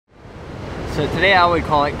So today I would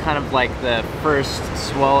call it kind of like the first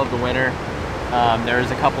swell of the winter. There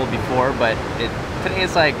was a couple before, but today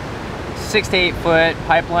is like 6 to 8 foot.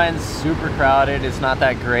 Pipeline's super crowded. It's not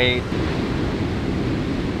that great.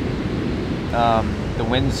 The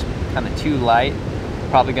wind's kind of too light.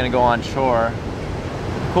 Probably gonna go on shore.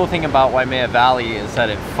 The cool thing about Waimea Valley is that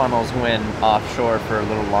it funnels wind offshore for a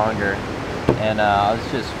little longer. And I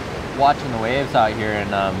was just watching the waves out here,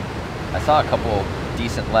 and I saw a couple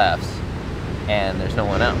decent lefts, and there's no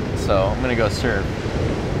one out. So I'm gonna go surf.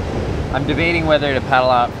 I'm debating whether to paddle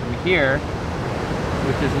out from here,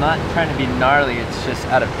 which is not trying to be gnarly, it's just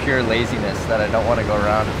out of pure laziness that I don't want to go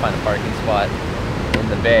around and find a parking spot in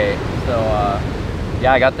the bay. So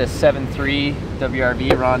yeah, I got this 7.3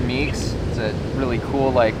 WRV Ron Meeks. It's a really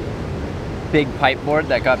cool, like, big pipe board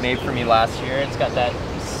that got made for me last year. It's got that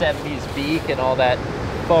 70s beak and all that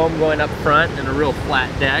foam going up front and a real flat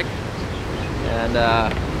deck. And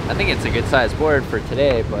I think it's a good size board for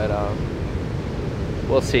today, but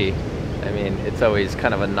we'll see. I mean, it's always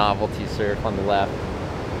kind of a novelty surf on the left.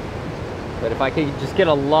 But if I could just get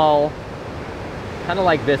a lull, kind of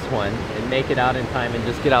like this one, and make it out in time and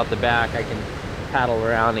just get out the back, I can paddle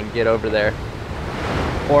around and get over there.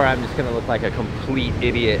 Or I'm just gonna look like a complete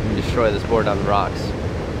idiot and destroy this board on the rocks.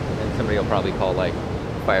 And somebody will probably call, like,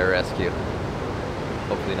 fire rescue.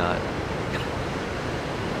 Hopefully not.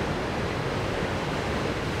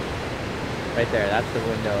 Right there, that's the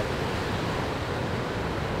window.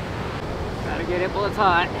 Gotta get it while it's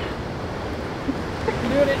hot. I'm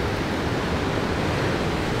doing it.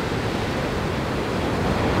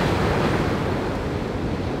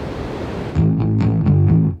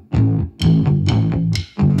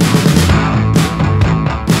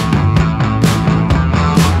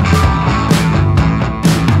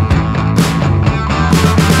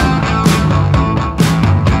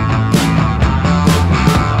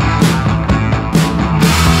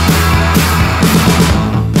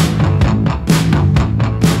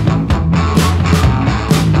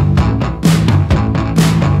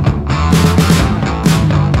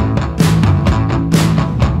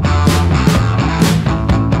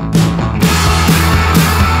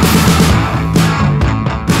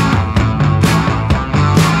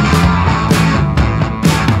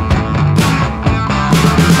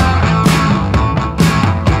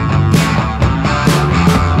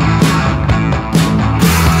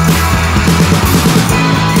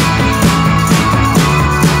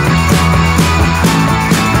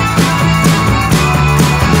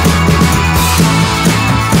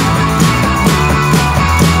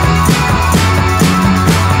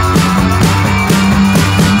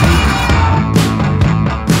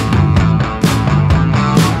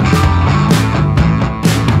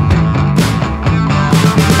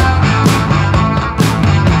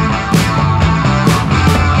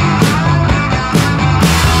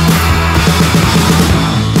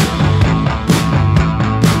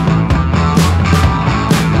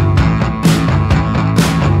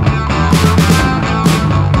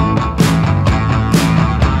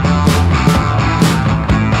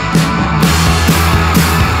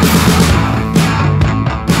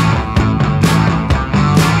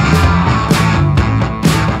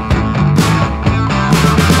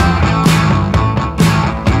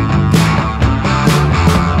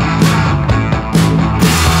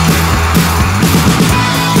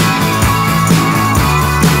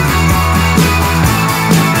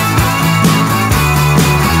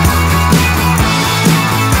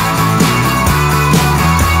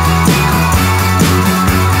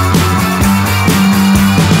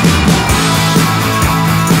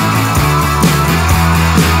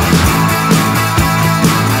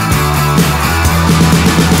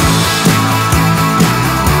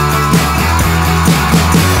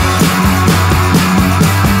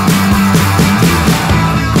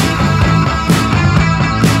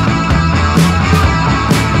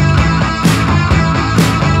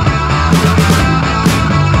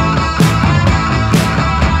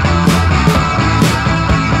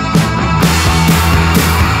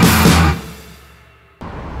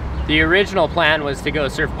 The original plan was to go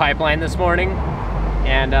surf Pipeline this morning,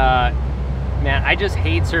 and man, I just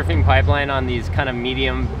hate surfing Pipeline on these kind of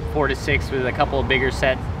medium 4 to 6 with a couple of bigger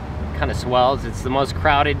set kind of swells. It's the most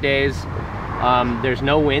crowded days. There's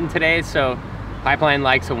no wind today, so Pipeline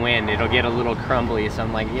likes a wind. It'll get a little crumbly, so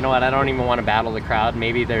I'm like, you know what, I don't even want to battle the crowd.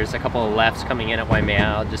 Maybe there's a couple of lefts coming in at Waimea.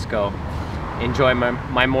 I'll just go enjoy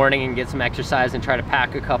my morning and get some exercise and try to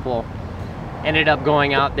pack a couple. Ended up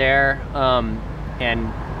going out there,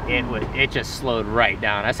 and it just slowed right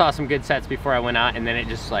down. I saw some good sets before I went out, and then it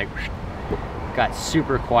just like got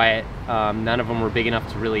super quiet. None of them were big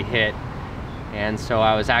enough to really hit. And so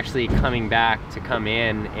I was actually coming back to come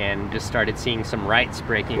in and just started seeing some rights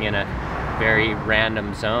breaking in a very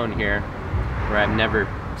random zone here where I've never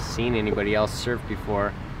seen anybody else surf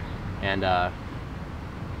before, and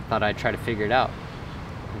thought I'd try to figure it out.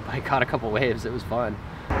 I caught a couple waves. It was fun.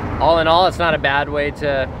 All in all, it's not a bad way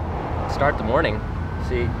to start the morning.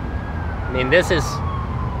 See, I mean, this is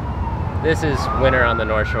winter on the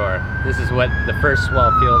North Shore. This is what the first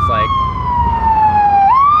swell feels like.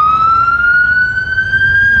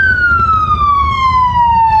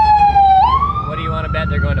 What do you want to bet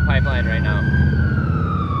they're going to Pipeline right now?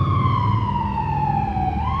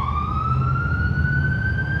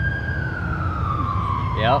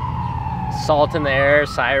 Yep. Salt in the air,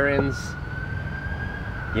 sirens.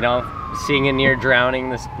 You know, seeing a near drowning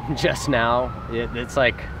this just now. It's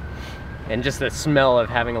like, and just the smell of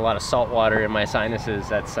having a lot of salt water in my sinuses,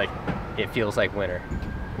 that's like, it feels like winter.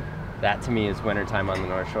 That to me is winter time on the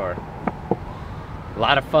North Shore. A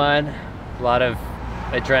lot of fun, a lot of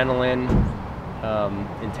adrenaline,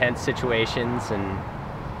 intense situations,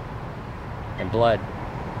 and blood.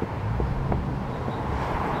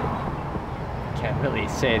 Can't really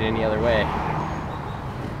say it any other way.